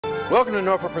Welcome to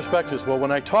Norfolk Perspectives. Well,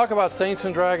 when I talk about saints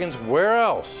and dragons, where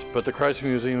else but the Chrysler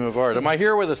Museum of Art? Am I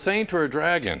here with a saint or a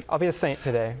dragon? I'll be a saint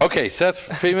today. Okay, Seth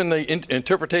Freeman, the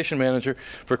interpretation manager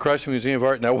for Chrysler Museum of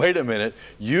Art. Now, wait a minute.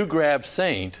 You grab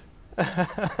saint.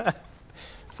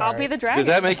 I'll be the dragon. Does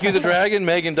that make you the dragon?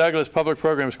 Megan Douglas, Public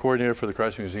Programs Coordinator for the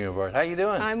Chrysler Museum of Art. How you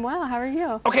doing? I'm well. How are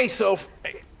you? Okay, so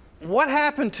what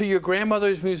happened to your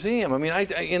grandmother's museum? I mean,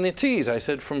 in the tease, I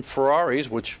said from Ferraris,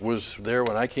 which was there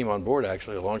when I came on board,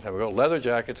 actually, a long time ago, leather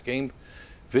jackets,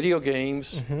 video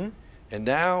games, and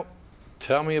now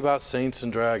tell me about Saints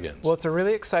and Dragons. Well, it's a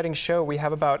really exciting show. We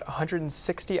have about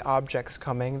 160 objects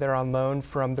coming. They're on loan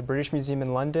from the British Museum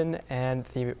in London and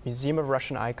the Museum of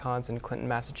Russian Icons in Clinton,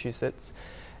 Massachusetts.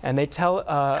 And they tell...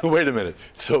 Wait a minute.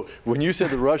 So when you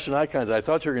said the Russian icons, I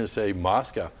thought you were going to say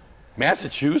Moscow.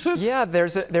 Massachusetts? Yeah,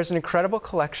 there's an incredible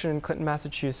collection in Clinton,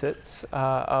 Massachusetts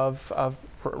of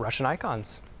Russian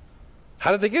icons.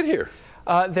 How did they get here?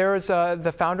 There's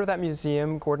the founder of that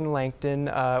museum, Gordon Langton,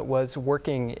 was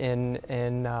working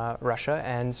in Russia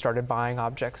and started buying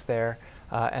objects there,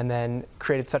 and then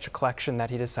created such a collection that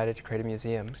he decided to create a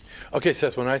museum. Okay,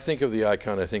 Seth, when I think of the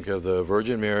icon, I think of the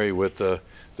Virgin Mary with the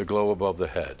globe above the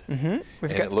head. And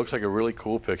it looks like a really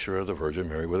cool picture of the Virgin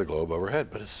Mary with a globe over her head,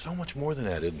 but it's so much more than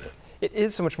that, isn't it? It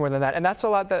is so much more than that, and that's a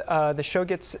lot that the show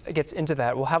gets into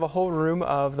that. We'll have a whole room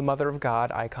of the Mother of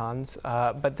God icons,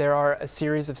 but there are a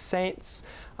series of saints,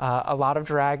 a lot of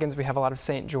dragons. We have a lot of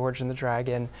Saint George and the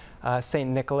Dragon,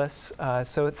 Saint Nicholas,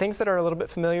 so things that are a little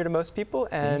bit familiar to most people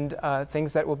and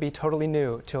things that will be totally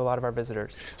new to a lot of our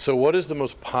visitors. So what is the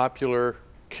most popular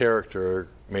character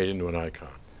made into an icon?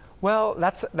 Well,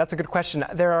 that's a good question.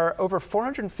 There are over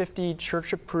 450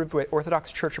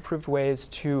 Orthodox Church-approved ways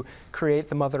to create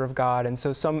the Mother of God, and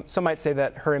so some might say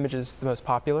that her image is the most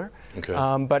popular. Okay.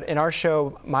 But in our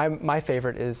show, my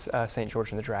favorite is Saint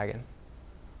George and the Dragon.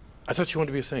 I thought you wanted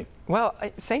to be a saint. Well,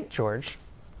 Saint George.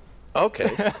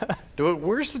 Okay.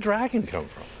 Where's the dragon come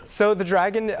from? So the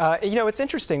dragon, you know, it's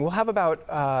interesting. We'll have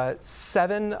about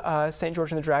 7 St.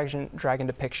 George and the Dragon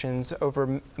depictions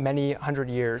over many hundred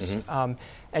years.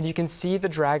 And you can see the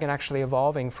dragon actually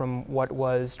evolving from what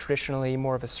was traditionally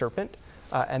more of a serpent,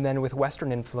 and then with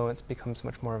Western influence becomes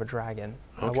much more of a dragon,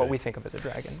 what we think of as a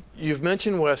dragon. You've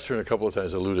mentioned Western a couple of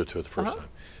times, alluded to it the first time.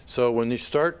 So when you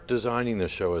start designing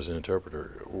this show as an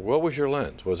interpreter, what was your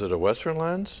lens? Was it a Western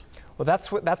lens? Well,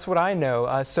 that's what I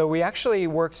know. So we actually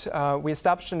worked, we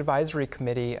established an advisory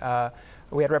committee.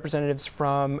 We had representatives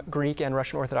from Greek and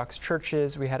Russian Orthodox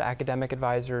churches. We had academic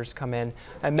advisors come in.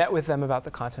 I met with them about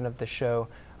the content of the show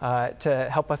to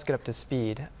help us get up to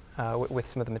speed with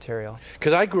some of the material.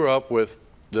 Because I grew up with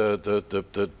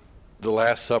the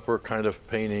Last Supper kind of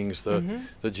paintings,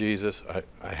 the Jesus,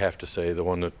 I have to say, the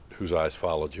one whose eyes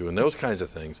followed you, and those kinds of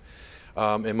things.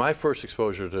 And my first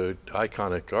exposure to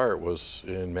iconic art was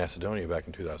in Macedonia back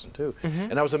in 2002.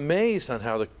 And I was amazed on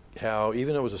how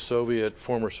even though it was a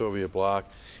former Soviet bloc,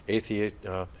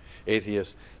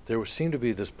 atheist, there seemed to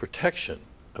be this protection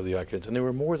of the icons, and they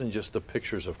were more than just the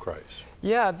pictures of Christ.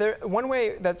 Yeah, one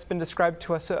way that's been described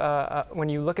to us when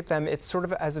you look at them, it's sort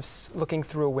of as if looking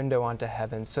through a window onto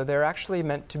heaven. So they're actually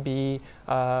meant to be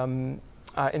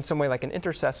in some way like an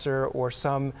intercessor or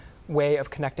some way of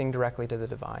connecting directly to the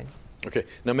divine. Okay,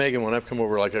 now Megan, when I've come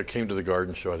over, like I came to the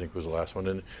garden show, I think was the last one,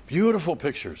 and beautiful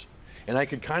pictures. And I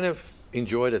could kind of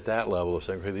enjoy it at that level of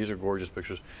saying, okay, these are gorgeous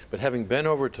pictures. But having been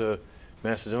over to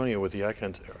Macedonia with the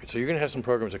icons, so you're going to have some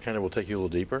programs that kind of will take you a little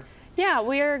deeper? Yeah,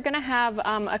 we are going to have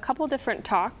a couple different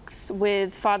talks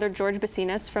with Father George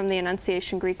Bassinas from the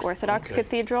Annunciation Greek Orthodox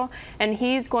Cathedral, and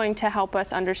he's going to help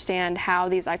us understand how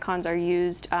these icons are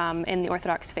used in the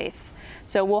Orthodox faith.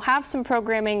 So we'll have some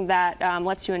programming that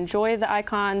lets you enjoy the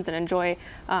icons and enjoy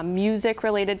music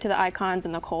related to the icons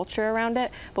and the culture around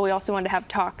it, but we also want to have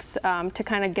talks to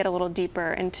kind of get a little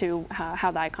deeper into how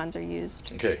the icons are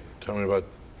used. Okay, tell me about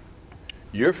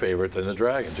your favorite than the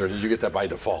dragons, or did you get that by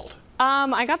default?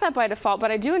 I got that by default, but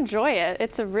I do enjoy it.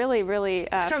 It's a really, really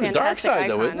fantastic kind of the dark side, icon.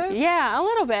 though, isn't it? Yeah, a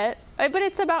little bit, but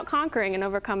it's about conquering and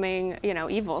overcoming, you know,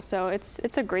 evil. So it's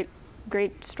a great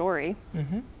story.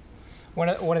 One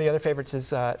of the other favorites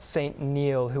is Saint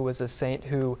Neil, who was a saint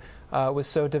who was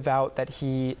so devout that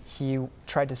he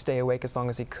tried to stay awake as long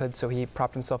as he could, so he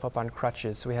propped himself up on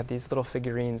crutches. So we have these little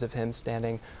figurines of him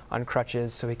standing on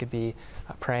crutches so he could be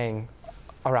praying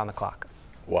around the clock.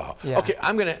 Wow. Yeah. Okay,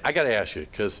 I got to ask you,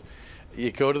 because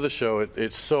you go to the show,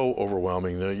 it's so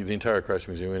overwhelming, the entire Chrysler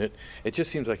Museum, and it just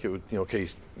seems like it would, you know, okay,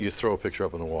 you throw a picture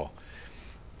up on the wall.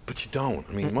 But you don't.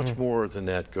 I mean, much more than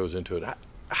that goes into it.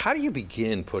 how do you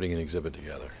begin putting an exhibit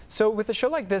together? So with a show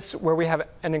like this, where we have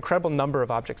an incredible number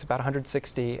of objects, about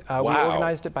 160, we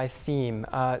organized it by theme.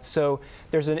 So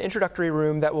there's an introductory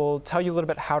room that will tell you a little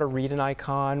bit how to read an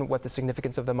icon, what the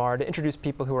significance of them are, to introduce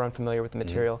people who are unfamiliar with the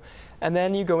material. And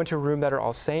then you go into a room that are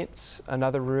all saints,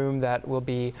 another room that will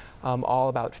be all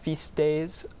about feast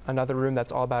days, another room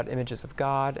that's all about images of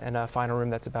God, and a final room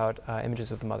that's about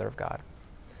images of the Mother of God.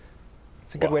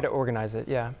 It's a good way to organize it,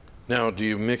 yeah. Now, do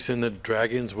you mix in the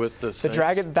dragons with the saints? The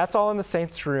dragon, that's all in the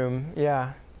saints room,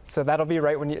 yeah. So that'll be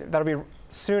that'll be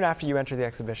soon after you enter the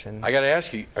exhibition. I got to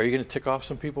ask you, are you going to tick off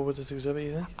some people with this exhibit,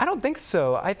 you think? I don't think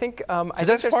so. I think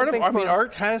that's part of. I mean,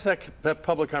 art has that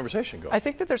public conversation going. I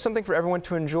think that there's something for everyone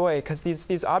to enjoy, because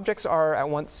these objects are at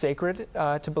once sacred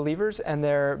to believers, and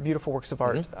they're beautiful works of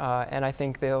art. And I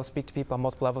think they'll speak to people on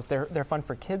multiple levels. They're fun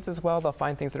for kids as well. They'll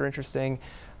find things that are interesting.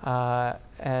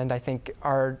 And I think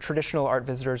our traditional art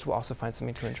visitors will also find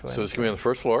something to enjoy. So it's going to be on the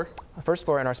first floor? The first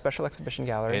floor in our special exhibition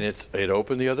gallery. And it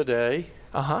opened the other day,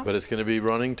 but it's going to be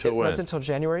running till when? It runs until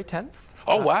January 10th.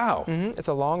 Oh, wow. It's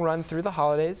a long run through the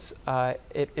holidays.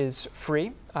 It is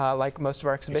free, like most of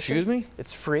our exhibitions. Excuse me?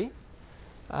 It's free.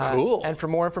 Cool. And for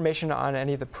more information on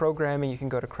any of the programming, you can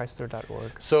go to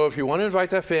chrysler.org. So if you want to invite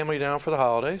that family down for the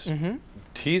holidays,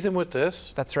 tease them with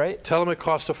this. That's right. Tell them it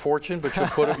costs a fortune, but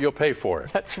you'll pay for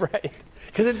it. That's right.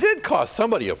 Because it did cost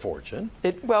somebody a fortune.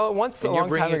 Well, once a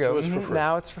long time ago. It to us for free.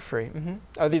 Now it's for free.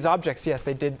 Oh, these objects, yes,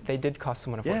 they did cost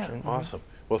someone a fortune. Yeah, awesome.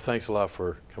 Well, thanks a lot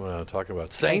for coming out and talking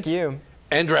about saints. Thank you.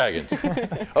 And dragons.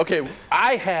 Okay,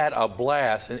 I had a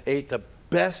blast and ate the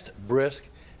best brisk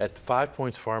at the 5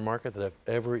 Points Farm Market that I've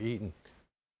ever eaten.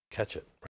 Catch it.